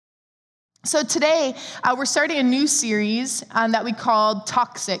So today, we're starting a new series that we called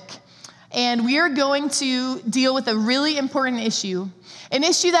Toxic. And we are going to deal with a really important issue, an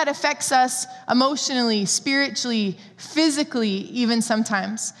issue that affects us emotionally, spiritually, physically, even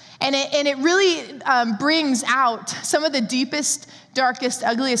sometimes. And it really brings out some of the deepest, darkest,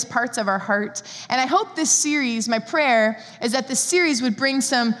 ugliest parts of our heart. And I hope this series, my prayer, is that this series would bring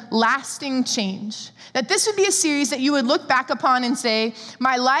some lasting change. That this would be a series that you would look back upon and say,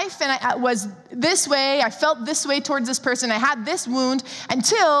 my life was this way, I felt this way towards this person, I had this wound,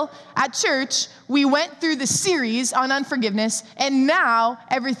 until at church, we went through the series on unforgiveness, and now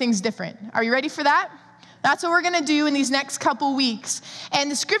everything's different. Are you ready for that? That's what we're going to do in these next couple weeks.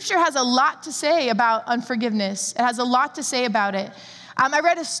 And the scripture has a lot to say about unforgiveness. It has a lot to say about it. I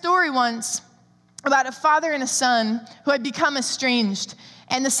read a story once about a father and a son who had become estranged,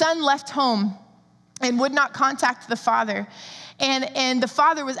 and the son left home and would not contact the father. And the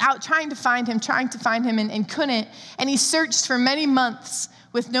father was out trying to find him, and couldn't. And he searched for many months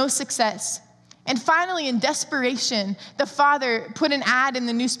with no success. And finally, in desperation, the father put an ad in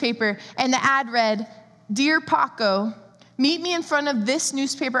the newspaper, and the ad read, "Dear Paco, meet me in front of this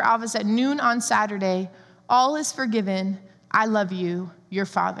newspaper office at noon on Saturday. All is forgiven. I love you, your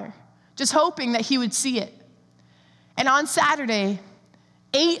father." Just hoping that he would see it. And on Saturday,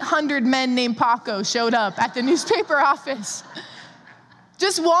 800 men named Paco showed up at the newspaper office,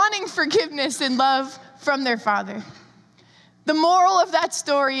 just wanting forgiveness and love from their father. The moral of that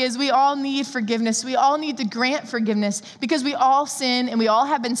story is we all need forgiveness. We all need to grant forgiveness because we all sin and we all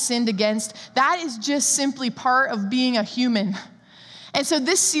have been sinned against. That is just simply part of being a human. And so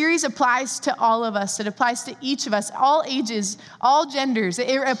this series applies to all of us. It applies to each of us, all ages, all genders.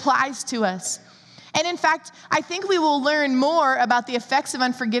 It applies to us. And in fact, I think we will learn more about the effects of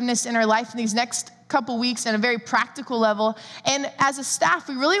unforgiveness in our life in these next couple weeks at a very practical level. And as a staff,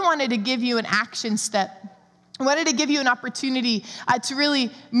 we really wanted to give you an action step. We wanted to give you an opportunity to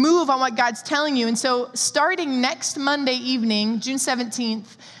really move on what God's telling you. And so starting next Monday evening, June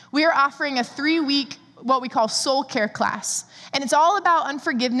 17th, we are offering a 3-week, what we call soul care class. And it's all about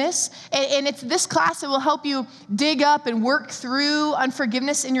unforgiveness. And it's this class that will help you dig up and work through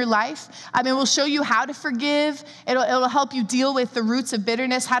unforgiveness in your life. It will show you how to forgive. It'll help you deal with the roots of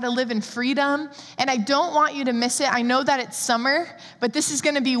bitterness, how to live in freedom. And I don't want you to miss it. I know that it's summer, but this is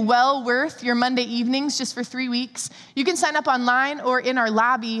going to be well worth your Monday evenings just for 3 weeks. You can sign up online or in our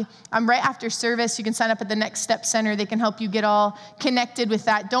lobby right after service. You can sign up at the Next Step Center. They can help you get all connected with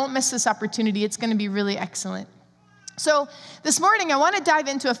that. Don't miss this opportunity. It's going to be really excellent. So this morning, I want to dive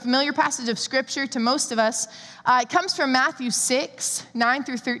into a familiar passage of Scripture to most of us. It comes from Matthew 6, 9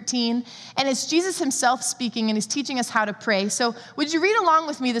 through 13, and it's Jesus himself speaking, and he's teaching us how to pray. So would you read along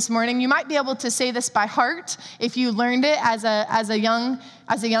with me this morning? You might be able to say this by heart if you learned it as a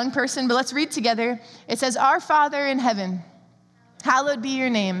young person, but let's read together. It says, "Our Father in heaven, hallowed be your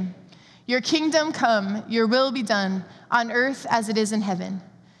name. Your kingdom come, your will be done, on earth as it is in heaven.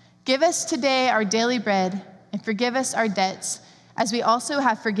 Give us today our daily bread, and forgive us our debts, as we also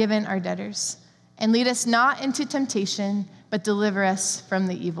have forgiven our debtors. And lead us not into temptation, but deliver us from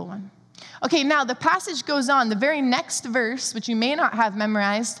the evil one." Okay, now the passage goes on. The very next verse, which you may not have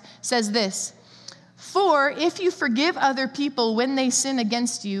memorized, says this: "For if you forgive other people when they sin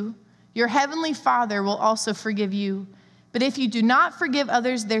against you, your heavenly Father will also forgive you. But if you do not forgive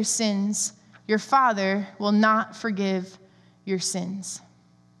others their sins, your Father will not forgive your sins."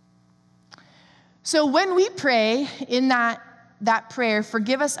 So when we pray in that prayer,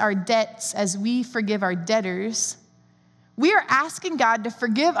 "Forgive us our debts as we forgive our debtors," we are asking God to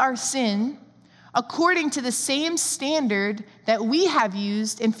forgive our sin according to the same standard that we have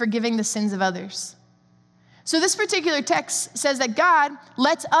used in forgiving the sins of others. So this particular text says that God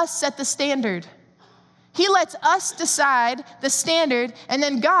lets us set the standard. He lets us decide the standard, and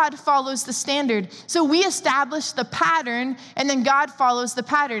then God follows the standard. So we establish the pattern, and then God follows the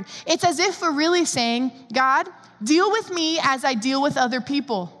pattern. It's as if we're really saying, "God, deal with me as I deal with other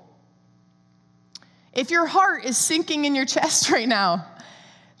people." If your heart is sinking in your chest right now,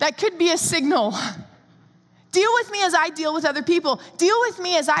 that could be a signal. Deal with me as I deal with other people. Deal with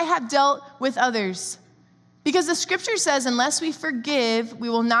me as I have dealt with others. Because the scripture says, unless we forgive, we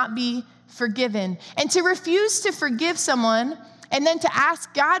will not be forgiven. And to refuse to forgive someone and then to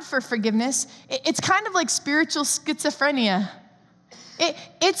ask God for forgiveness, it's kind of like spiritual schizophrenia.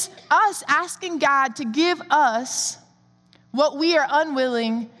 It's us asking God to give us what we are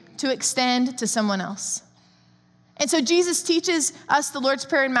unwilling to extend to someone else. And so Jesus teaches us the Lord's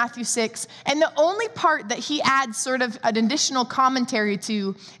Prayer in Matthew 6, and the only part that he adds sort of an additional commentary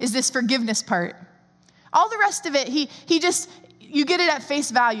to is this forgiveness part. All the rest of it, he just you get it at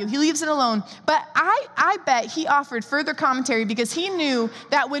face value. He leaves it alone. But I bet he offered further commentary because he knew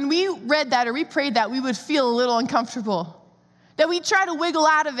that when we read that or we prayed that, we would feel a little uncomfortable. That we try to wiggle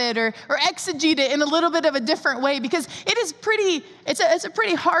out of it or exegete it in a little bit of a different way because it's a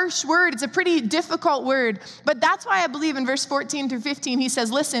pretty harsh word. It's a pretty difficult word. But that's why I believe in verse 14 through 15, he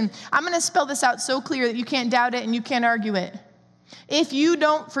says, listen, I'm going to spell this out so clear that you can't doubt it and you can't argue it. If you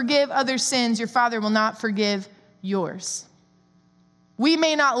don't forgive others' sins, your Father will not forgive yours. We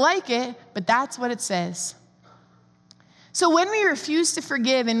may not like it, but that's what it says. So when we refuse to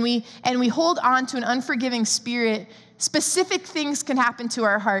forgive and we hold on to an unforgiving spirit, specific things can happen to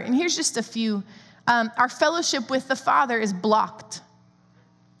our heart. And here's just a few. Our fellowship with the Father is blocked.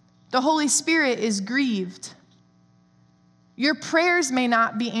 The Holy Spirit is grieved. Your prayers may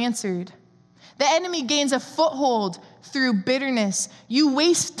not be answered. The enemy gains a foothold through bitterness. You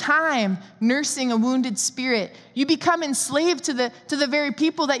waste time nursing a wounded spirit. You become enslaved to the very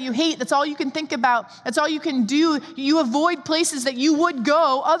people that you hate. That's all you can think about. That's all you can do. You avoid places that you would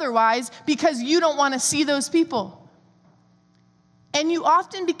go otherwise because you don't want to see those people. And you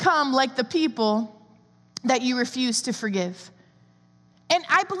often become like the people that you refuse to forgive. And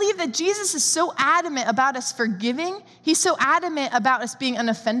I believe that Jesus is so adamant about us forgiving. He's so adamant about us being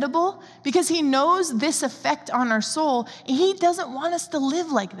unoffendable because he knows this effect on our soul. And he doesn't want us to live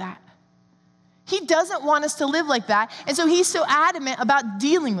like that. He doesn't want us to live like that. And so he's so adamant about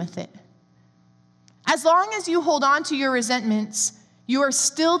dealing with it. As long as you hold on to your resentments, you are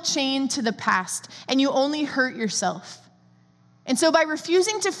still chained to the past and you only hurt yourself. And so by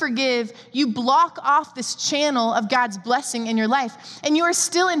refusing to forgive, you block off this channel of God's blessing in your life. And you are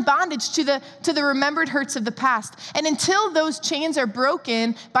still in bondage to the remembered hurts of the past. And until those chains are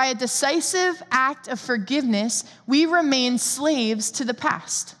broken by a decisive act of forgiveness, we remain slaves to the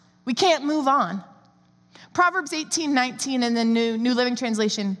past. We can't move on. Proverbs 18:19 in the New Living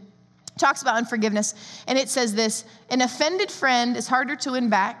Translation talks about unforgiveness. And it says this, an offended friend is harder to win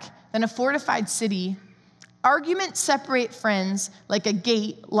back than a fortified city. Arguments separate friends like a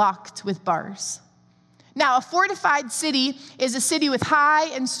gate locked with bars. Now, a fortified city is a city with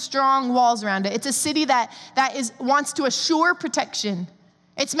high and strong walls around it. It's a city that wants to assure protection.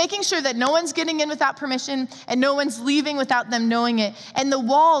 It's making sure that no one's getting in without permission and no one's leaving without them knowing it. And the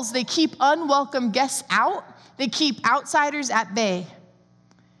walls, they keep unwelcome guests out. They keep outsiders at bay.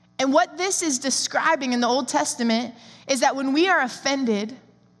 And what this is describing in the Old Testament is that when we are offended,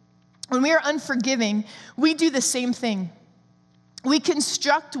 when we are unforgiving, we do the same thing. We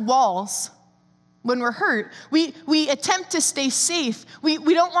construct walls when we're hurt. We attempt to stay safe. We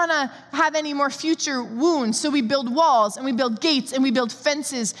don't want to have any more future wounds, so we build walls and we build gates and we build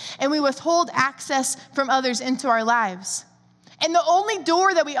fences and we withhold access from others into our lives. And the only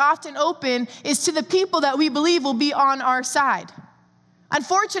door that we often open is to the people that we believe will be on our side.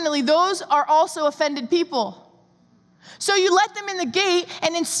 Unfortunately, those are also offended people. So you let them in the gate,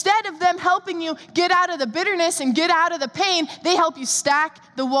 and instead of them helping you get out of the bitterness and get out of the pain, they help you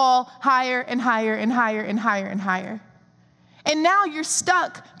stack the wall higher and higher and higher and higher and higher. And now you're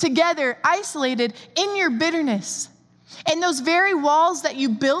stuck together, isolated in your bitterness. And those very walls that you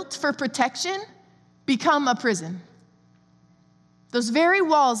built for protection become a prison. Those very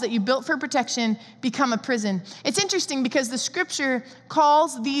walls that you built for protection become a prison. It's interesting because the scripture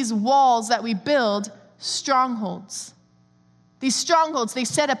calls these walls that we build strongholds. These strongholds, they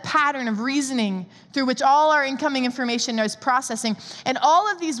set a pattern of reasoning through which all our incoming information is processing. And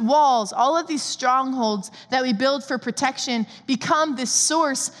all of these walls, all of these strongholds that we build for protection become this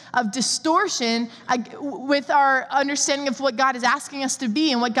source of distortion with our understanding of what God is asking us to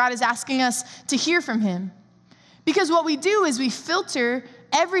be and what God is asking us to hear from him. Because what we do is we filter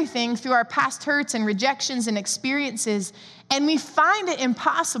everything through our past hurts and rejections and experiences, and we find it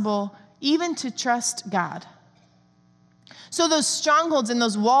impossible even to trust God. So those strongholds and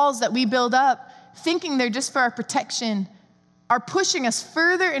those walls that we build up, thinking they're just for our protection, are pushing us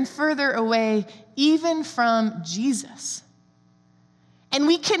further and further away, even from Jesus. And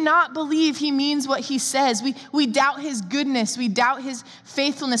we cannot believe he means what he says. We doubt his goodness. We doubt his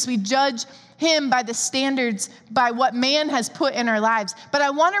faithfulness. We judge him by the standards, by what man has put in our lives. But I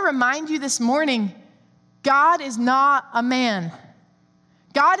want to remind you this morning, God is not a man.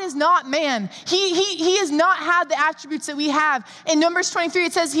 God is not man. He has not had the attributes that we have. In Numbers 23,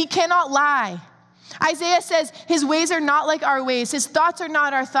 it says he cannot lie. Isaiah says his ways are not like our ways. His thoughts are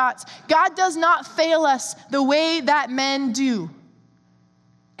not our thoughts. God does not fail us the way that men do.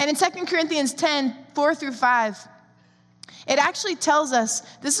 And in 2 Corinthians 10, 4 through 5, It actually tells us,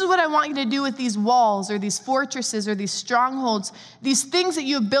 this is what I want you to do with these walls or these fortresses or these strongholds, these things that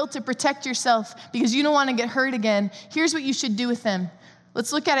you have built to protect yourself because you don't want to get hurt again. Here's what you should do with them.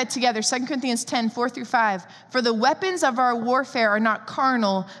 Let's look at it together. 2 Corinthians 10, 4-5. For the weapons of our warfare are not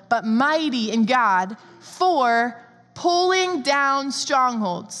carnal, but mighty in God for pulling down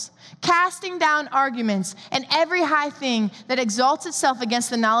strongholds, casting down arguments, and every high thing that exalts itself against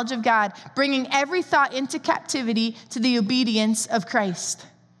the knowledge of God, bringing every thought into captivity to the obedience of Christ.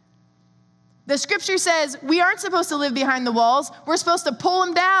 The scripture says we aren't supposed to live behind the walls. We're supposed to pull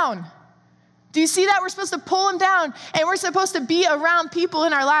them down. Do you see that? We're supposed to pull them down, and we're supposed to be around people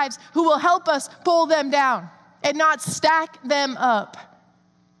in our lives who will help us pull them down and not stack them up.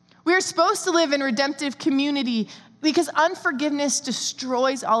 We're supposed to live in redemptive community because unforgiveness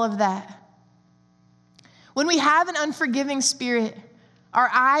destroys all of that. When we have an unforgiving spirit, our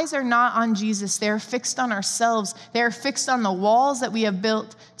eyes are not on Jesus. They are fixed on ourselves. They are fixed on the walls that we have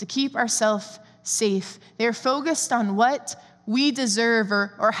built to keep ourselves safe. They are focused on what we deserve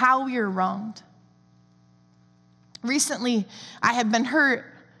or how we are wronged. Recently, I had been hurt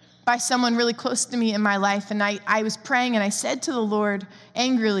by someone really close to me in my life, and I was praying, and I said to the Lord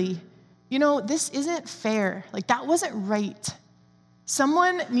angrily, this isn't fair. Like, that wasn't right.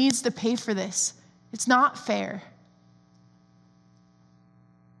 Someone needs to pay for this. It's not fair.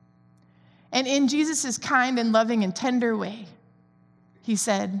 And in Jesus' kind and loving and tender way, he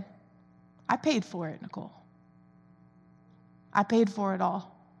said, I paid for it, Nicole. I paid for it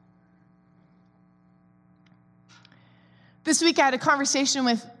all. This week I had a conversation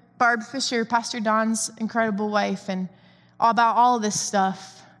with Barb Fisher, Pastor Don's incredible wife, and about all of this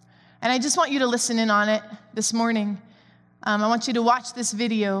stuff. And I just want you to listen in on it this morning. I want you to watch this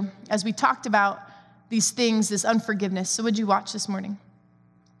video as we talked about these things, this unforgiveness. So would you watch this morning?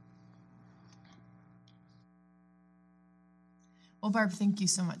 Well, Barb, thank you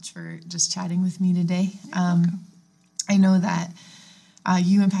so much for just chatting with me today. I know that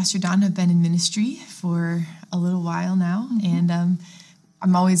you and Pastor Don have been in ministry for a little while now, and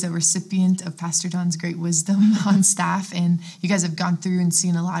I'm always a recipient of Pastor Don's great wisdom on staff, and you guys have gone through and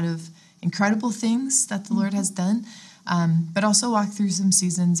seen a lot of incredible things that the Lord has done, but also walked through some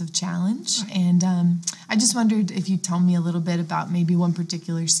seasons of challenge. And I just wondered if you'd tell me a little bit about maybe one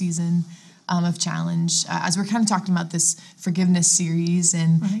particular season of challenge as we're kind of talking about this forgiveness series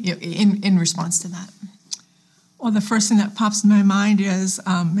and in response to that. Well, the first thing that pops in my mind is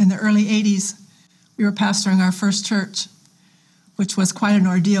in the early 80s, we were pastoring our first church, which was quite an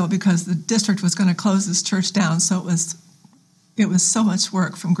ordeal because the district was going to close this church down. So it was so much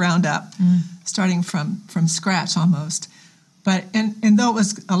work from ground up, starting from scratch almost. But and though it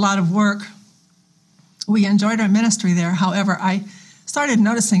was a lot of work, we enjoyed our ministry there. However, I started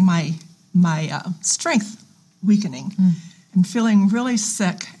noticing my strength weakening and feeling really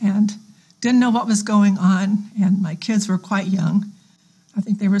sick and didn't know what was going on, and my kids were quite young. I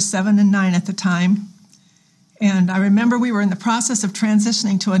think they were 7 and 9 at the time. And I remember we were in the process of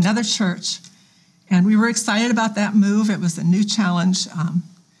transitioning to another church, and we were excited about that move. It was a new challenge,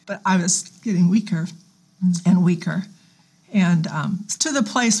 but I was getting weaker and weaker, and to the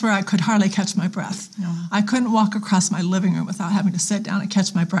place where I could hardly catch my breath. I couldn't walk across my living room without having to sit down and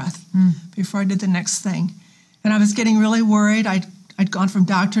catch my breath before I did the next thing. And I was getting really worried. I'd gone from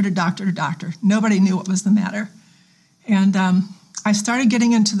doctor to doctor to doctor. Nobody knew what was the matter. And I started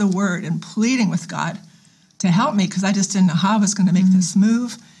getting into the Word and pleading with God to help me because I just didn't know how I was going to make this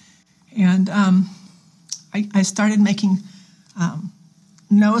move. And I started making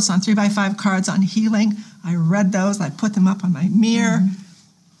notes on 3x5 cards on healing. I read those. I put them up on my mirror.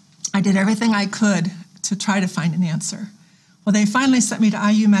 I did everything I could to try to find an answer. Well, they finally sent me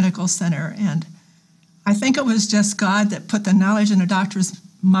to IU Medical Center, and I think it was just God that put the knowledge in a doctor's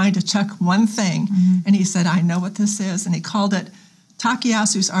mind to check one thing, and he said, I know what this is, and he called it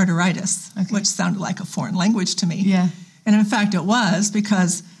Takayasu's arteritis, which sounded like a foreign language to me. Yeah. And in fact, it was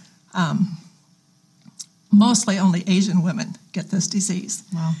because mostly only Asian women get this disease.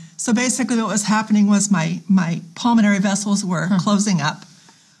 Wow. So basically what was happening was my pulmonary vessels were closing up.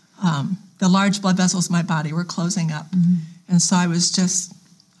 The large blood vessels in my body were closing up. And so I was just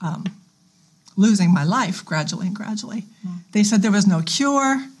losing my life gradually and gradually. They said there was no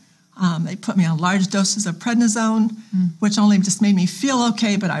cure. They put me on large doses of prednisone, which only just made me feel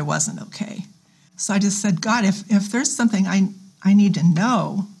okay, but I wasn't okay. So I just said, God, if there's something I need to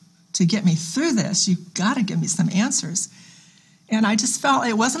know to get me through this, you've got to give me some answers. And I just felt,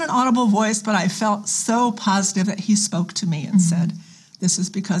 it wasn't an audible voice, but I felt so positive that he spoke to me and said, this is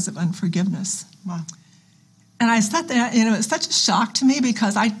because of unforgiveness. Wow. I sat there, it was such a shock to me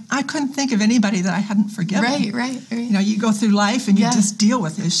because I couldn't think of anybody that I hadn't forgiven. Right. You go through life and you just deal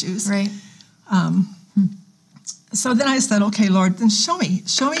with issues. Right. So then I said, okay, Lord, then show me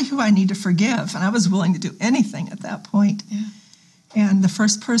who I need to forgive. And I was willing to do anything at that point. Yeah. And the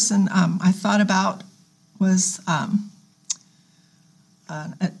first person I thought about was an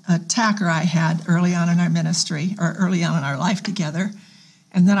attacker I had early on in our ministry, or early on in our life together.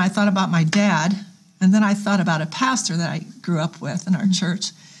 And then I thought about my dad. And then I thought about a pastor that I grew up with in our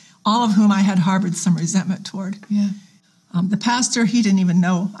church, all of whom I had harbored some resentment toward. Yeah. The pastor, he didn't even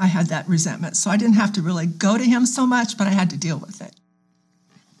know I had that resentment, so I didn't have to really go to him so much, but I had to deal with it.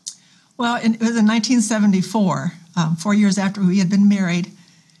 Well, it was in 1974, 4 years after we had been married,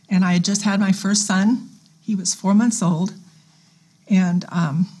 and I had just had my first son. He was 4 months old, and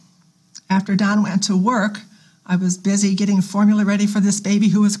after Don went to work, I was busy getting formula ready for this baby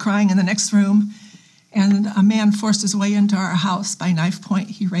who was crying in the next room, and a man forced his way into our house by knife point.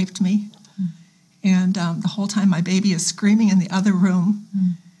 He raped me. And the whole time my baby is screaming in the other room.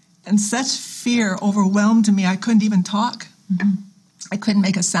 And such fear overwhelmed me, I couldn't even talk. I couldn't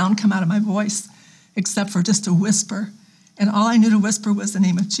make a sound come out of my voice except for just a whisper. And all I knew to whisper was the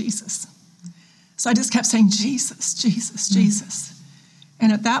name of Jesus. So I just kept saying, Jesus, Jesus, Jesus.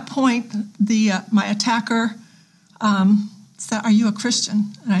 And at that point, my attacker said, are you a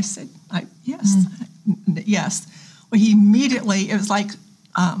Christian? And I said, yes. Yes. Well, he immediately, it was like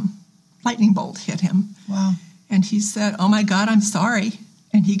lightning bolt hit him. Wow. And he said, oh my God, I'm sorry.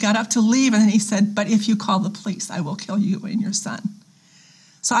 And he got up to leave, and then he said, but if you call the police, I will kill you and your son.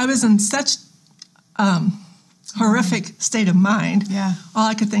 So I was in such horrific state of mind. Yeah. All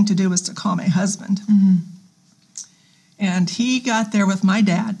I could think to do was to call my husband. And he got there with my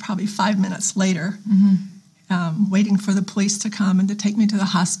dad probably 5 minutes later, waiting for the police to come and to take me to the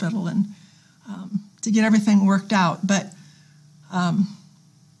hospital and to get everything worked out. But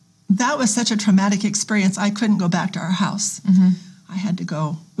that was such a traumatic experience. I couldn't go back to our house. We had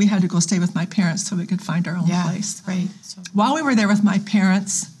to go stay with my parents so we could find our own place. Right. While we were there with my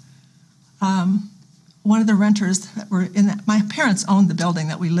parents, one of the renters that were my parents owned the building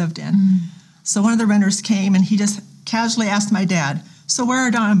that we lived in. So one of the renters came and he just casually asked my dad, so where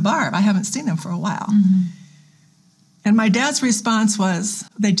are Don and Barb? I haven't seen them for a while. And my dad's response was,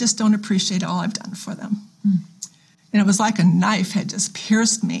 they just don't appreciate all I've done for them. And it was like a knife had just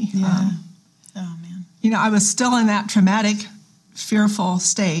pierced me. Yeah. Oh, man. I was still in that traumatic, fearful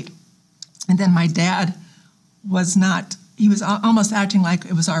state. And then my dad was not, he was almost acting like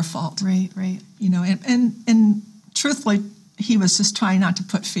it was our fault. Right. And truthfully, he was just trying not to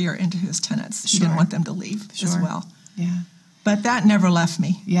put fear into his tenants. He didn't want them to leave as well. Yeah. But that never left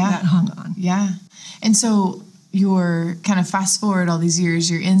me. Yeah. That hung on. Yeah. And so you're kind of fast forward all these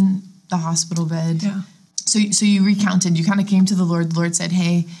years, you're in the hospital bed. Yeah. So you recounted, you kind of came to the Lord. The Lord said,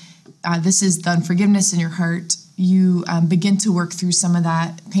 hey, this is the unforgiveness in your heart. You begin to work through some of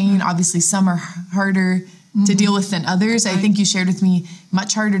that pain. Obviously, some are harder to deal with than others. Right. I think you shared with me,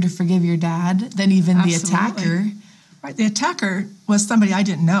 much harder to forgive your dad than even the attacker. Right. The attacker was somebody I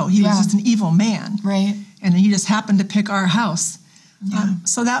didn't know. He was just an evil man. Right. And he just happened to pick our house. Yeah.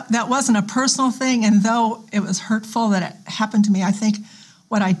 So that wasn't a personal thing. And though it was hurtful that it happened to me, I think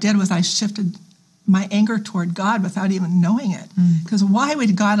what I did was I shifted my anger toward God without even knowing it. Because why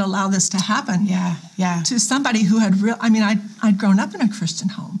would God allow this to happen to somebody who had I'd grown up in a Christian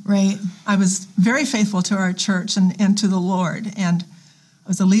home. Right. I was very faithful to our church and to the Lord. And I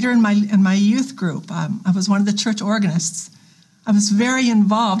was a leader in my youth group. I was one of the church organists. I was very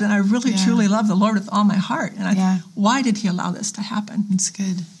involved, and I really, truly love the Lord with all my heart. And I thought, why did he allow this to happen? It's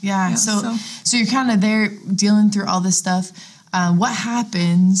good. Yeah. So you're kind of there dealing through all this stuff. What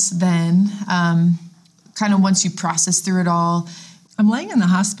happens then, kind of once you process through it all? I'm laying in the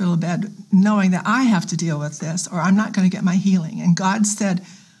hospital bed knowing that I have to deal with this or I'm not going to get my healing. And God said,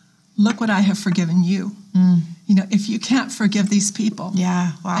 look what I have forgiven you. If you can't forgive these people,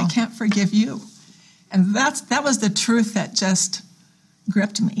 I can't forgive you. And that was the truth that just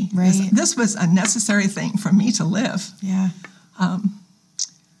gripped me. Right. This was a necessary thing for me to live. Yeah.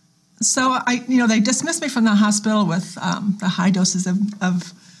 So they dismissed me from the hospital with the high doses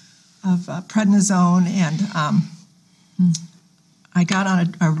of prednisone, and I got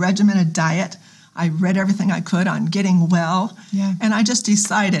on a regimented diet. I read everything I could on getting well, and I just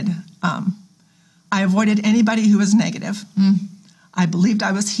decided I avoided anybody who was negative. I believed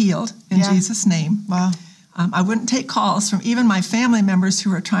I was healed in Jesus' name. Wow. I wouldn't take calls from even my family members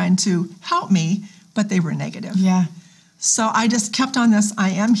who were trying to help me, but they were negative. Yeah. So I just kept on this,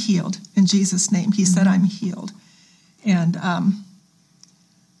 I am healed in Jesus' name. He said I'm healed. And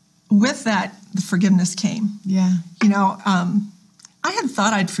with that, the forgiveness came. Yeah. I had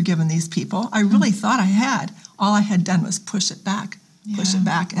thought I'd forgiven these people. I really thought I had. All I had done was push it back,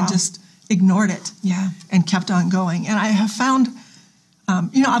 and just ignored it, and kept on going. And I have found,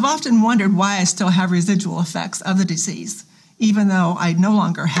 I've often wondered why I still have residual effects of the disease, even though I no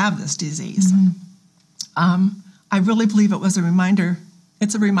longer have this disease. I really believe it was a reminder.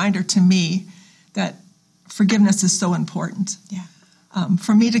 It's a reminder to me that forgiveness is so important. Yeah.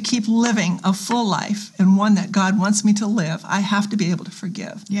 For me to keep living a full life and one that God wants me to live, I have to be able to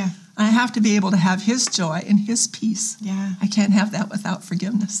forgive. Yeah. I have to be able to have His joy and His peace. Yeah. I can't have that without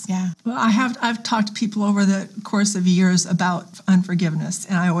forgiveness. Yeah. Well, I've talked to people over the course of years about unforgiveness,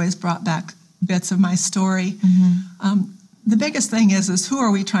 and I always brought back bits of my story. The biggest thing is who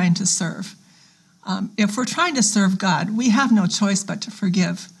are we trying to serve? If we're trying to serve God, we have no choice but to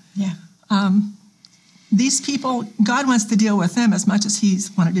forgive. Yeah. These people, God wants to deal with them as much as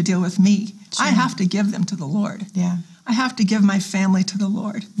He's wanted to deal with me. Sure. I have to give them to the Lord. Yeah. I have to give my family to the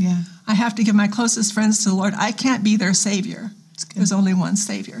Lord. Yeah. I have to give my closest friends to the Lord. I can't be their Savior. There's only one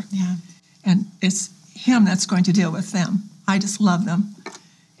Savior. Yeah. And it's Him that's going to deal with them. I just love them.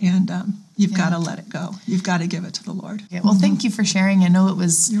 And you've got to let it go. You've got to give it to the Lord. Yeah, well, thank you for sharing. I know it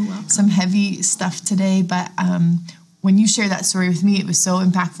was some heavy stuff today, but when you shared that story with me, it was so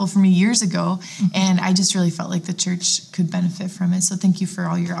impactful for me years ago, and I just really felt like the church could benefit from it. So thank you for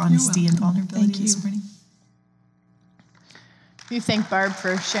all your honesty and vulnerability this morning. You thank Barb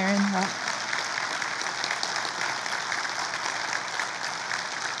for sharing that.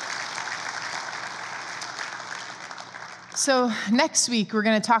 So next week, we're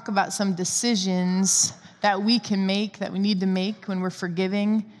going to talk about some decisions that we can make, that we need to make when we're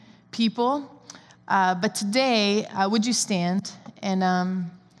forgiving people. But today, would you stand? And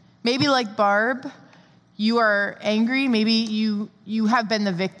maybe like Barb, you are angry. Maybe you have been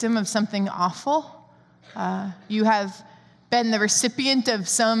the victim of something awful. You have been the recipient of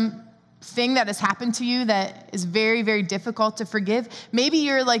some thing that has happened to you that is very, very difficult to forgive. Maybe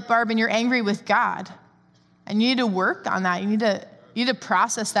you're like Barb and you're angry with God. And you need to work on that. You need to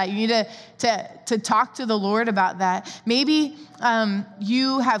process that. You need to talk to the Lord about that. Maybe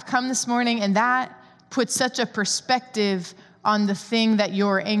you have come this morning and that puts such a perspective on the thing that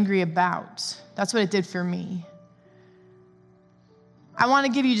you're angry about. That's what it did for me. I want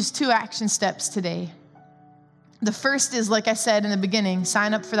to give you just 2 action steps today. The first is, like I said in the beginning,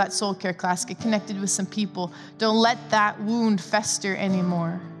 sign up for that soul care class. Get connected with some people. Don't let that wound fester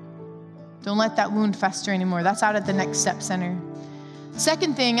anymore. Don't let that wound fester anymore. That's out at the Next Step Center.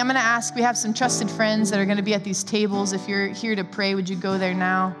 Second thing, I'm going to ask, we have some trusted friends that are going to be at these tables. If you're here to pray, would you go there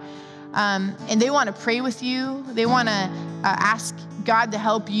now? And they want to pray with you. They want to ask God to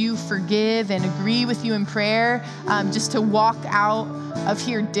help you forgive and agree with you in prayer, just to walk out of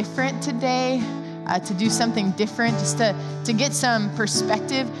here different today. To do something different, just to get some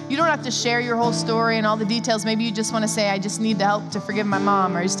perspective. You don't have to share your whole story and all the details. Maybe you just want to say, I just need the help to forgive my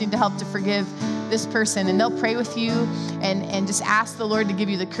mom, or I just need the help to forgive this person. And they'll pray with you and just ask the Lord to give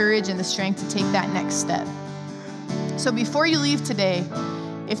you the courage and the strength to take that next step. So before you leave today,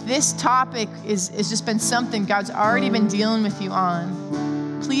 if this topic is just been something God's already been dealing with you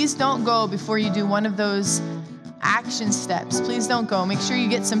on, please don't go before you do one of those action steps. Please don't go. Make sure you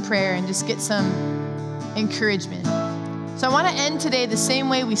get some prayer and just get some encouragement. So I want to end today the same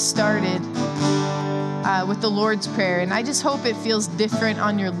way we started, with the Lord's Prayer. And I just hope it feels different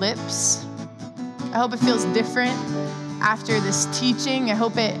on your lips. I hope it feels different after this teaching. I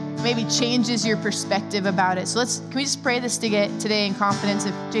hope it maybe changes your perspective about it. So can we just pray this today in confidence?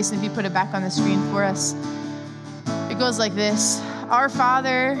 Jason, if you put it back on the screen for us. It goes like this. Our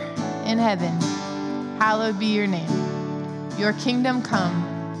Father in heaven, hallowed be your name. Your kingdom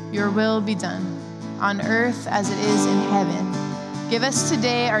come, your will be done, on earth as it is in heaven. Give us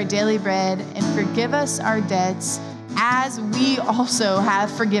today our daily bread, and forgive us our debts as we also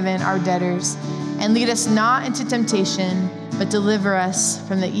have forgiven our debtors. And lead us not into temptation, but deliver us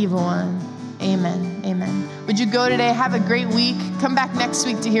from the evil one. Amen. Amen. Would you go today? Have a great week. Come back next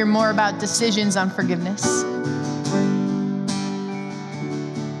week to hear more about decisions on forgiveness.